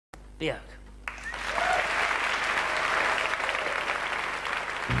Björk.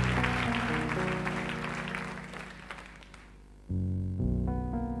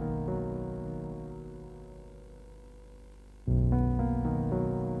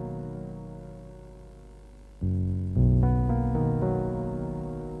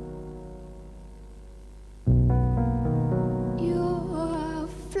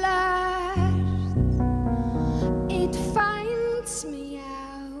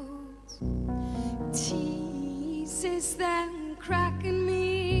 Them cracking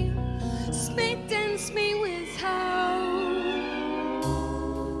me, spits me with hope.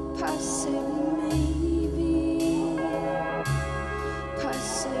 Possibly, maybe,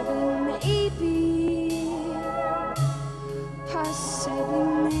 possibly, maybe,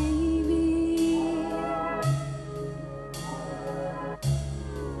 possibly, maybe.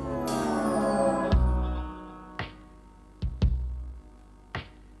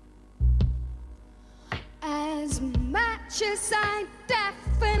 As much as I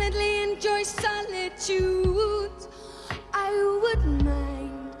definitely enjoy solitude, I wouldn't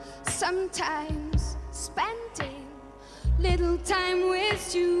mind sometimes spending little time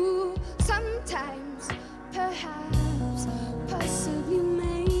with you. Sometimes, perhaps, possibly,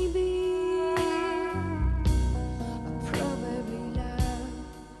 maybe, probably love.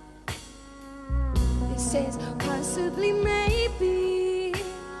 This is possibly, maybe,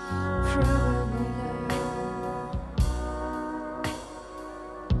 probably love.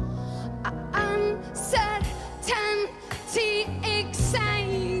 Uncertainty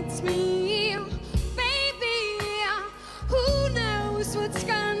excites me, baby. Who knows what's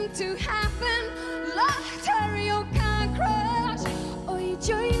going to happen? Lottery or car crash, or you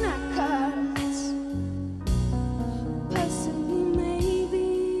join a cult. Possibly,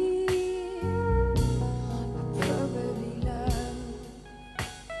 maybe, probably love.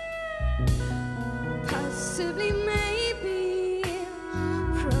 Possibly, maybe.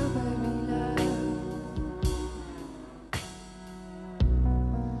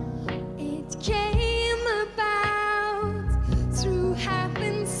 Came about through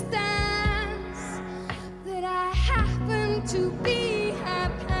happenstance that I happen to be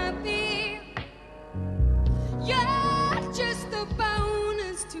happy. You're just a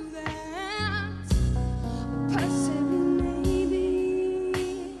bonus to that. Possibly, maybe,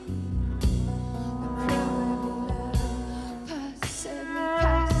 probably love. Possibly,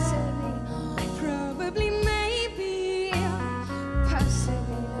 possibly, probably, maybe, possibly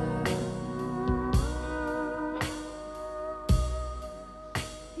love.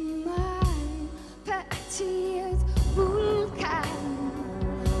 Vulcan,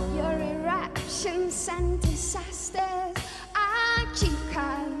 your eruptions and disasters, I keep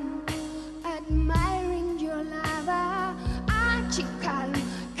calm, admiring your lava. I keep calm,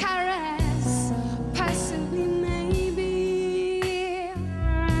 caress, possibly, maybe,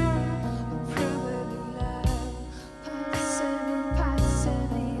 probably love. Possibly,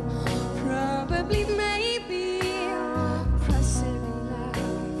 possibly, probably, maybe, possibly love.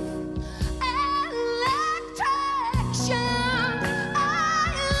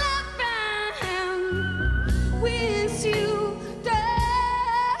 With you,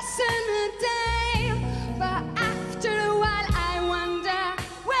 dancing a day, but after a while I wonder,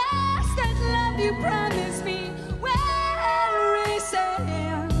 where's that love you promised me? Where is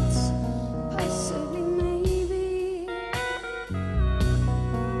it? Possibly, maybe,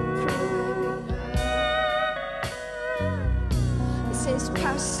 probably love. This is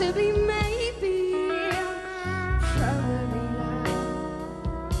possibly, maybe.